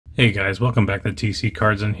Hey guys, welcome back to TC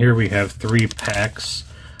Cards, and here we have 3 packs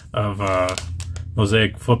of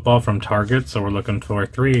Mosaic football from Target. So we're looking for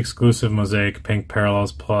 3 exclusive Mosaic pink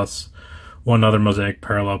parallels plus 1 other Mosaic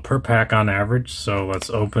parallel per pack on average. So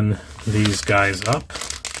let's open these guys up.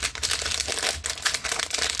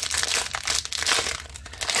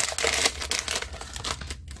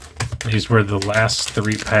 These were the last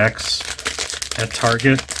 3 packs at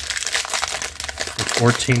Target.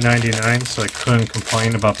 $14.99, so I couldn't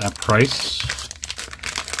complain about that price.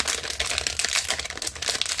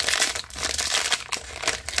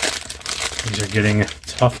 These are getting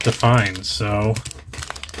tough to find, so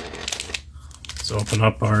let's open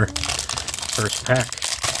up our first pack.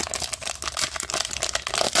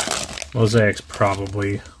 Mosaic's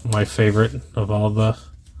probably my favorite of all the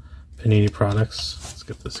Panini products. Let's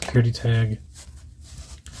get the security tag.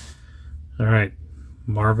 Alright,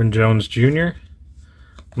 Marvin Jones Jr.,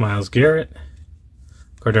 Myles Garrett,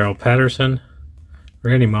 Cordero Patterson,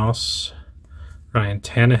 Randy Moss, Ryan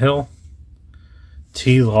Tannehill,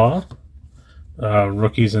 T. Law,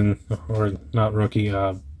 rookies or not rookie,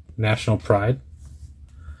 National Pride,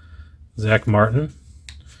 Zach Martin.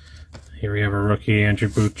 Here we have a rookie, Andrew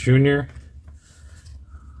Booth Jr.,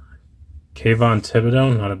 Kayvon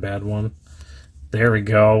Thibodeau, not a bad one. There we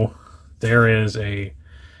go. There is a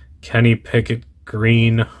Kenny Pickett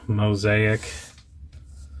green Mosaic.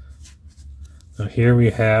 So here we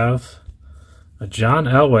have a John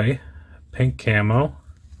Elway pink camo.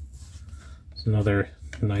 It's another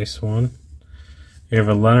nice one. We have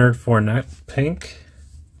a Leonard Fournette pink.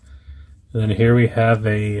 And then here we have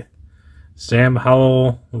a Sam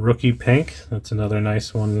Howell rookie pink. That's another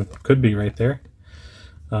nice one. Could be right there.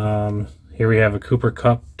 Here we have a Cooper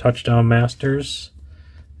Kupp touchdown masters.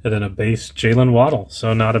 And then a base Jalen Waddle.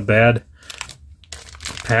 So not a bad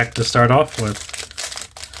pack to start off with.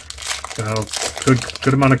 So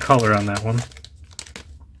good amount of color on that one.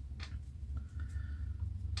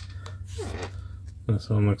 This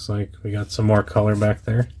one looks like we got some more color back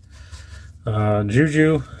there.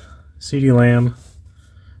 Juju, CeeDee Lamb,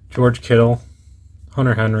 George Kittle,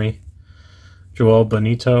 Hunter Henry, Joel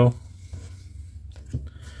Bonito.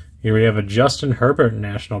 Here we have a Justin Herbert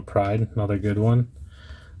National Pride, another good one.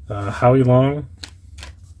 Howie Long,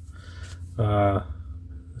 Samori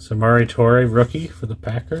Toure rookie for the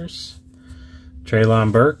Packers.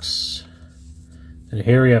 Treylon Burks. And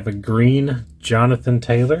here we have a green Jonathan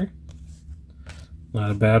Taylor. Not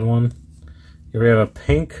a bad one. Here we have a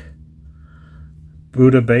pink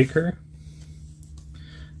Buda Baker.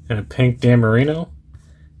 And a pink Dan Marino.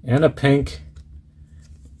 And a pink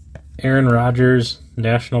Aaron Rodgers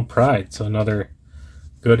National Pride. So another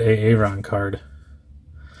good Aaron card.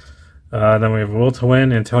 Then we have a will to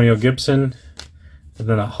win Antonio Gibson. And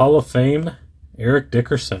then a Hall of Fame Eric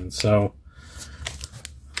Dickerson. So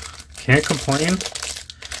can't complain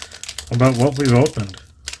about what we've opened.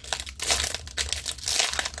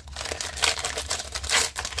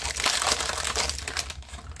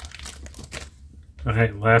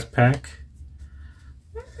 Alright, last pack.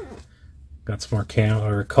 Got some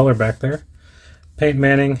more color back there. Peyton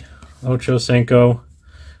Manning, Ocho Cinco,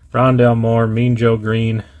 Rondale Moore, Mean Joe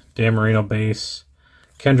Green, Dan Marino base,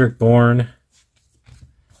 Kendrick Bourne.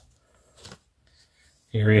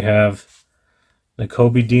 Here we have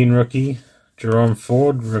Nakobe Dean rookie, Jerome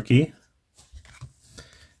Ford rookie.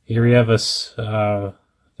 Here we have a,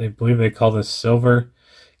 they believe they call this silver,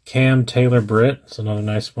 Cam Taylor Britt. It's another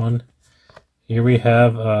nice one. Here we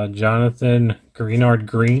have Jonathan Greenard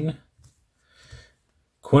green,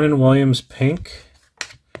 Quinnen Williams pink,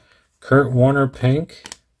 Kurt Warner pink,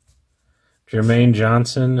 Jermaine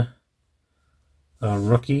Johnson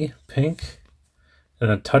rookie pink,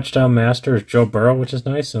 and a touchdown master is Joe Burrow, which is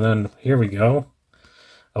nice. And then here we go.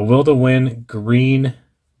 A will to win green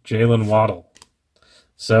Jalen Waddle.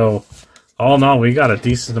 So all in all, we got a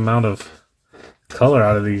decent amount of color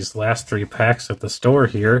out of these last 3 packs at the store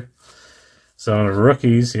here. So in the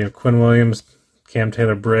rookies, you have Quinn Williams, Cam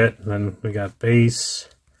Taylor Britt, and then we got base,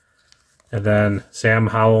 and then Sam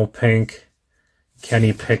Howell pink,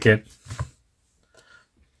 Kenny Pickett.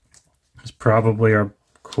 It's probably our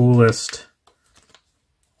coolest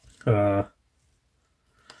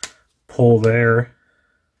pull there.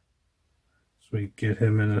 We get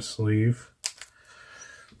him in a sleeve.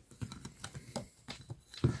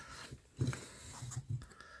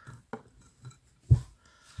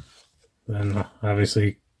 Then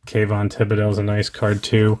obviously Kayvon Thibodeau is a nice card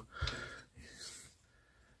too.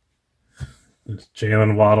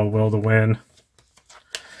 Jalen Waddle will to win.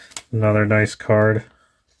 Another nice card.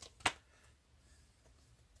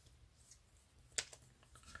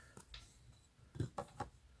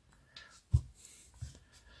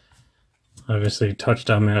 Obviously,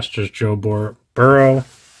 Touchdown Masters Joe Burrow.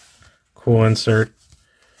 Cool insert.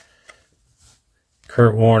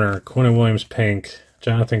 Kurt Warner, Quinn Williams pink.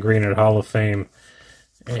 Jonathan Green at Hall of Fame.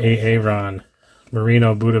 Aaron.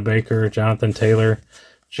 Marino Buda Baker. Jonathan Taylor.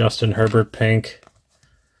 Justin Herbert pink.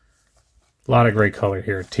 A lot of great color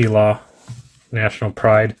here. T-Law. National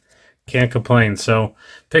Pride. Can't complain. So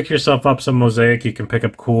pick yourself up some Mosaic. You can pick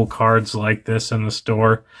up cool cards like this in the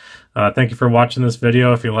store. Thank you for watching this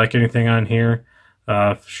video. If you like anything on here,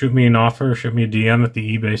 shoot me an offer, shoot me a DM if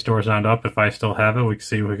the eBay store's not up. If I still have it, we can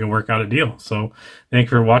see if we can work out a deal. So thank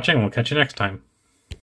you for watching. We'll catch you next time.